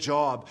losing a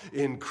job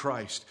in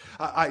Christ.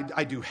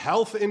 I do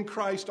health in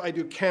Christ. I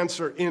do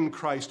cancer in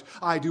Christ.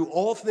 I do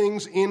all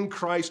things in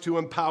Christ who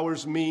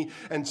empowers me.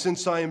 And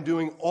since I am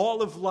doing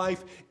all of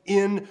life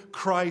in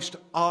Christ,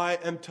 I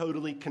am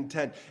totally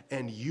content.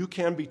 And you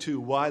can be too.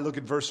 Why? Look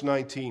at verse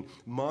 19.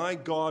 My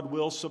God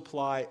will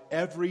supply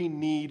every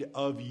need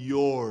of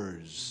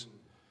yours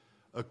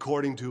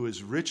according to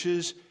his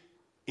riches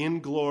in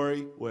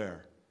glory.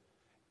 Where?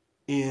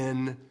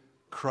 In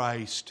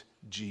Christ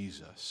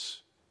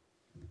Jesus.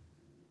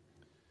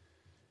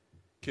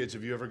 Kids,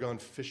 have you ever gone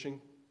fishing?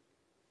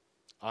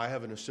 I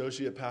have an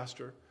associate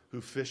pastor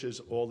who fishes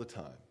all the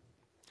time.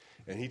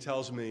 And he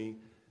tells me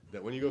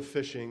that when you go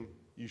fishing,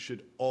 you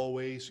should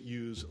always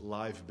use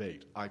live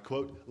bait. I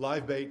quote,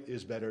 live bait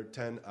is better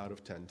 10 out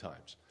of 10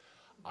 times.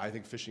 I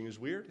think fishing is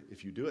weird.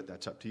 If you do it,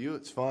 that's up to you.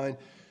 It's fine.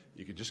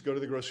 You could just go to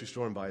the grocery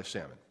store and buy a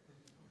salmon.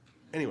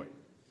 Anyway,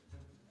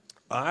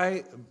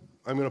 I'm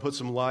going to put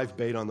some live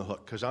bait on the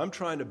hook because I'm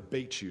trying to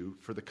bait you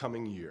for the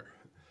coming year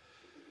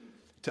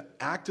to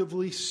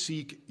actively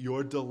seek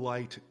your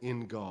delight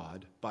in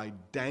God by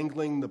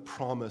dangling the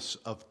promise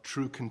of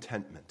true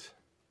contentment.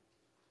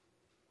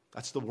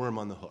 That's the worm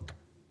on the hook.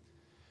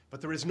 But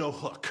there is no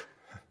hook.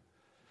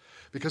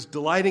 Because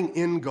delighting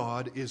in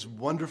God is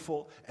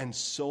wonderful and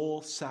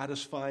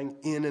soul-satisfying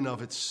in and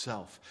of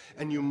itself.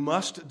 And you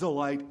must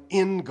delight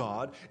in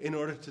God in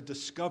order to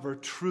discover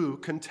true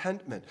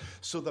contentment.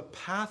 So the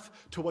path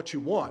to what you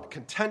want,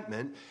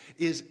 contentment,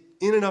 is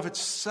in and of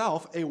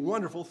itself a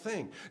wonderful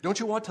thing.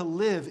 Don't you want to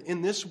live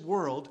in this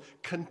world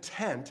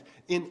content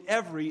in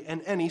every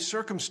and any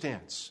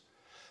circumstance?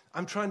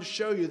 I'm trying to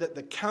show you that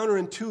the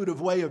counterintuitive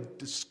way of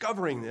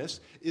discovering this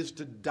is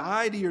to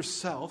die to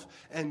yourself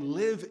and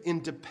live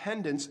in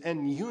dependence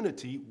and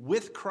unity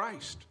with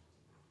Christ.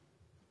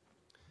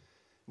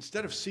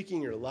 Instead of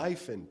seeking your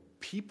life in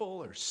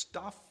people or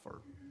stuff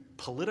or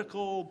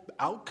political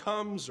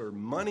outcomes or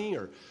money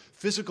or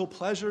physical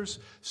pleasures,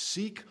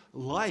 seek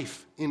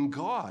life in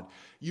God.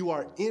 You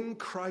are in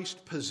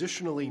Christ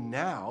positionally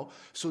now,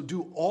 so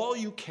do all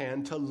you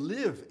can to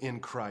live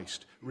in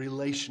Christ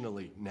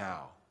relationally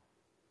now.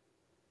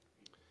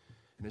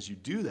 And as you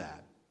do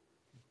that,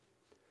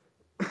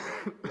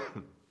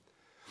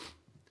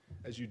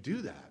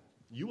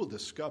 you will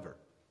discover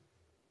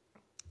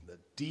the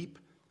deep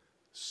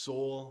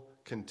soul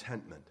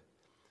contentment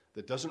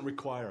that doesn't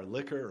require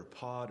liquor or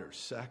pot or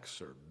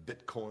sex or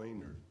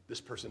Bitcoin or this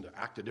person to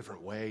act a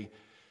different way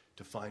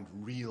to find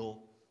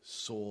real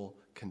soul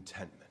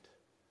contentment.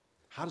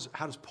 How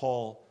does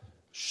Paul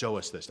show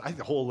us this? I think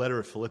the whole letter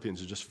of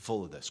Philippians is just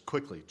full of this.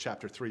 Quickly,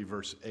 chapter 3,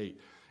 verse 8.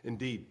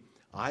 Indeed,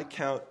 I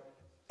count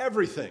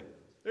everything.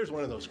 There's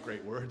one of those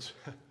great words.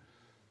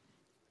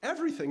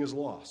 Everything is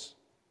loss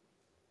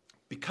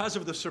because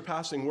of the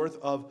surpassing worth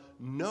of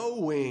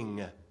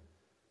knowing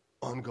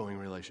ongoing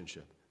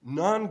relationship.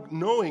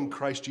 Knowing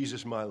Christ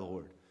Jesus my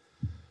Lord.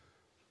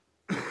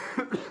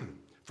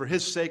 For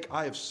his sake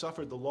I have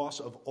suffered the loss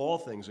of all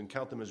things and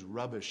count them as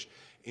rubbish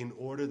in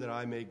order that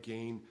I may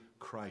gain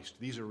Christ.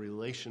 These are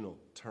relational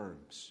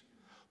terms.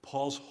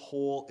 Paul's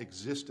whole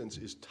existence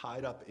is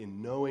tied up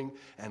in knowing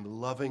and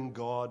loving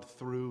God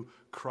through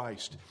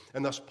Christ.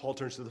 And thus Paul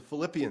turns to the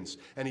Philippians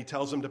and he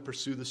tells them to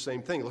pursue the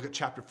same thing. Look at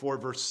chapter 4,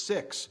 verse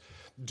 6.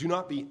 Do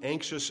not be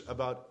anxious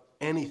about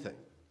anything.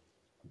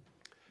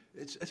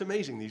 It's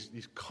amazing,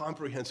 these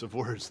comprehensive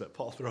words that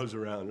Paul throws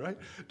around, right?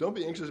 Don't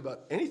be anxious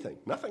about anything,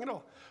 nothing at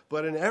all.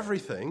 But in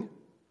everything,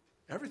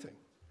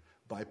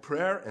 by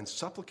prayer and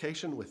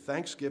supplication with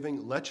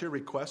thanksgiving, let your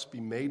requests be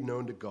made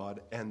known to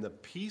God, and the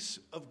peace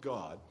of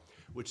God,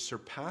 which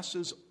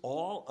surpasses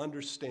all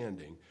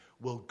understanding,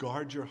 will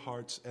guard your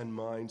hearts and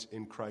minds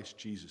in Christ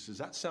Jesus. Does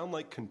that sound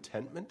like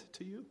contentment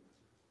to you?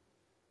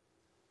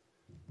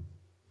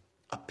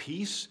 A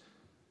peace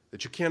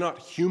that you cannot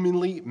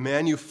humanly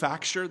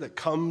manufacture that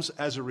comes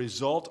as a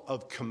result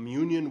of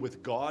communion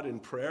with God in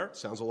prayer?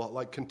 Sounds a lot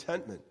like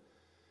contentment.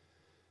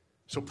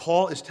 So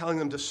Paul is telling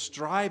them to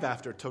strive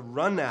after, to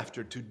run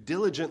after, to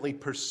diligently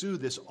pursue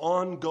this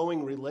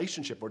ongoing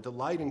relationship or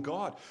delight in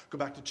God. Go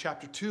back to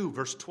chapter 2,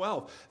 verse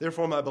 12.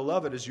 Therefore, my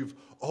beloved, as you've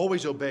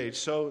always obeyed,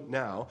 so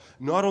now,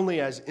 not only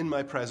as in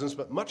my presence,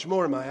 but much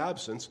more in my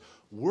absence,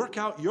 work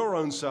out your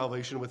own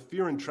salvation with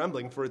fear and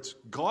trembling, for it's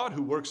God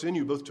who works in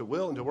you both to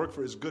will and to work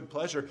for his good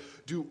pleasure.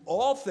 Do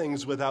all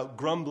things without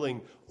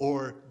grumbling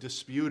or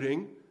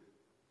disputing.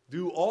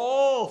 Do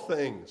all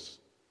things,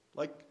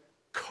 like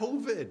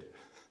COVID.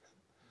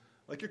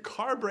 Like your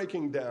car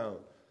breaking down.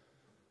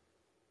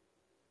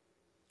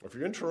 Or if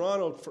you're in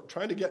Toronto,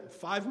 trying to get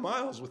 5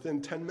 miles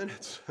within 10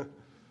 minutes.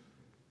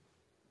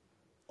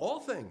 All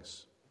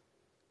things.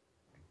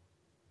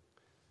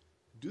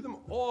 Do them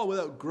all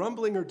without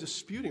grumbling or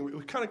disputing.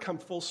 We've kind of come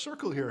full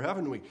circle here,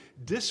 haven't we?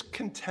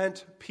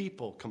 Discontent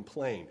people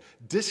complain.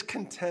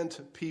 Discontent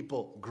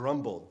people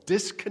grumble.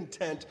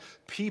 Discontent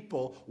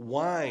people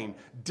whine.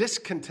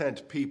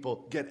 Discontent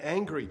people get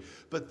angry.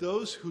 But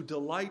those who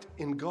delight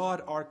in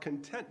God are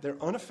content.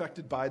 They're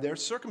unaffected by their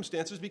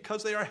circumstances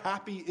because they are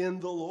happy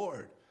in the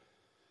Lord.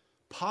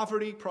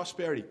 Poverty,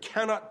 prosperity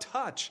cannot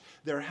touch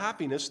their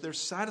happiness, their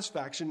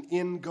satisfaction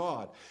in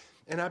God.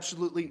 And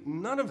absolutely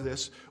none of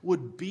this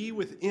would be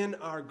within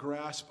our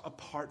grasp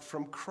apart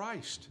from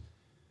Christ.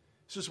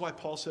 This is why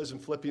Paul says in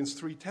Philippians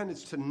 3:10,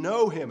 it's to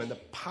know him and the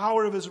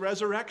power of his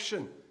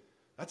resurrection.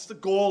 That's the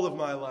goal of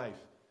my life.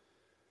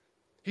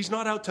 He's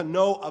not out to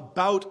know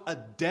about a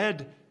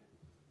dead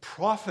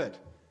prophet.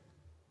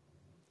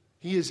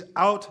 He is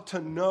out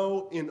to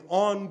know in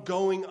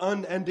ongoing,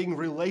 unending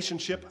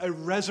relationship a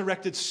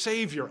resurrected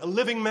Savior, a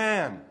living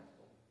man.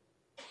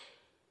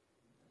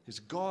 His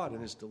God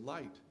and his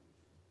delight.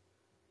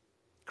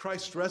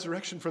 Christ's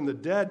resurrection from the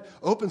dead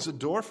opens the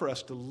door for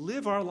us to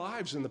live our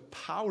lives in the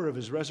power of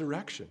his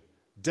resurrection.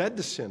 Dead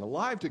to sin,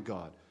 alive to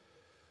God.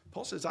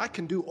 Paul says, I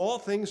can do all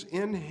things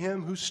in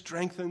him who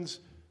strengthens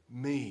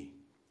me.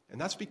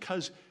 And that's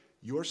because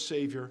your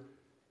Savior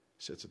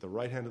sits at the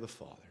right hand of the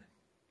Father.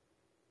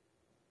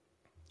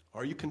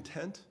 Are you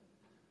content?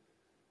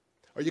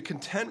 Are you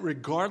content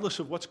regardless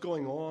of what's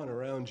going on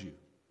around you?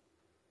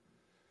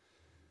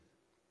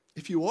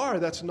 If you are,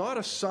 that's not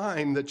a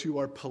sign that you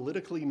are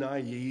politically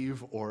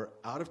naive or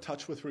out of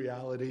touch with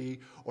reality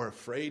or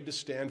afraid to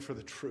stand for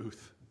the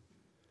truth.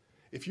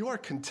 If you are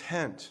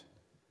content,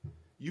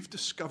 you've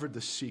discovered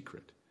the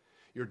secret.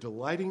 You're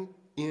delighting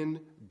in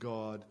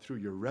God through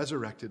your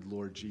resurrected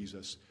Lord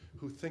Jesus,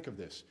 who, think of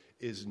this,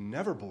 is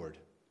never bored,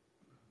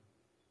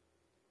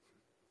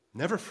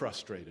 never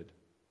frustrated,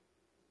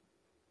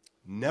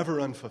 never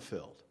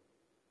unfulfilled.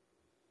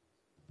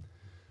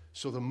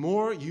 So the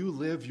more you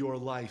live your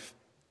life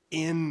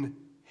in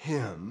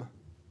him,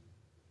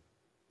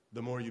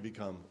 the more you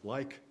become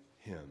like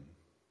him,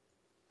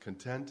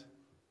 content,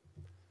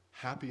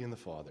 happy in the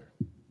Father,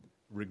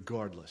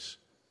 regardless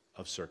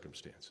of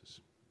circumstances.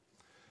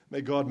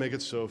 May God make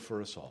it so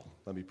for us all.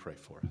 Let me pray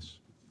for us.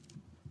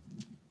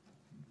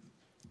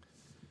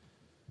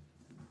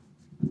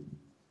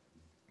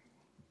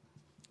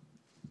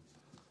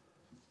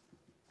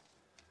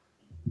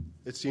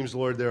 It seems,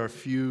 Lord, there are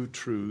few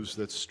truths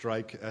that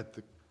strike at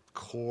the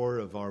core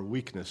of our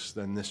weakness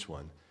than this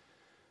one.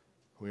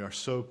 We are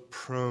so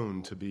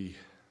prone to be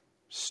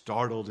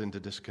startled into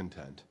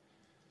discontent,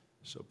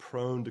 so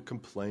prone to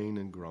complain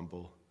and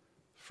grumble.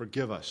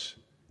 Forgive us,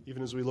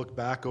 even as we look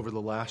back over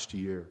the last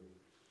year.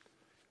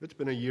 If it's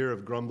been a year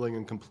of grumbling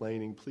and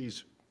complaining,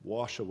 please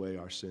wash away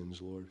our sins,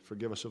 Lord.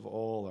 Forgive us of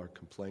all our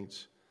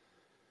complaints.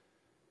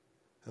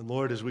 And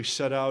Lord, as we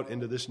set out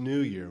into this new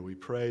year, we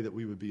pray that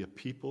we would be a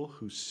people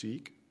who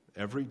seek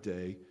every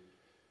day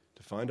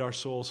to find our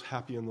souls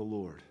happy in the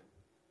Lord,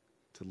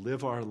 to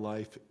live our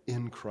life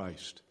in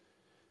Christ,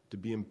 to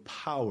be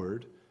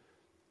empowered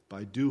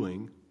by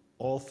doing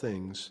all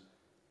things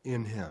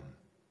in him.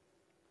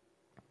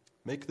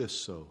 Make this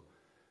so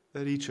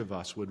that each of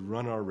us would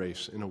run our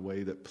race in a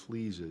way that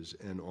pleases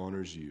and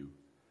honors you.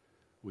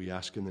 We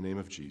ask in the name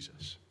of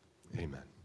Jesus. Amen.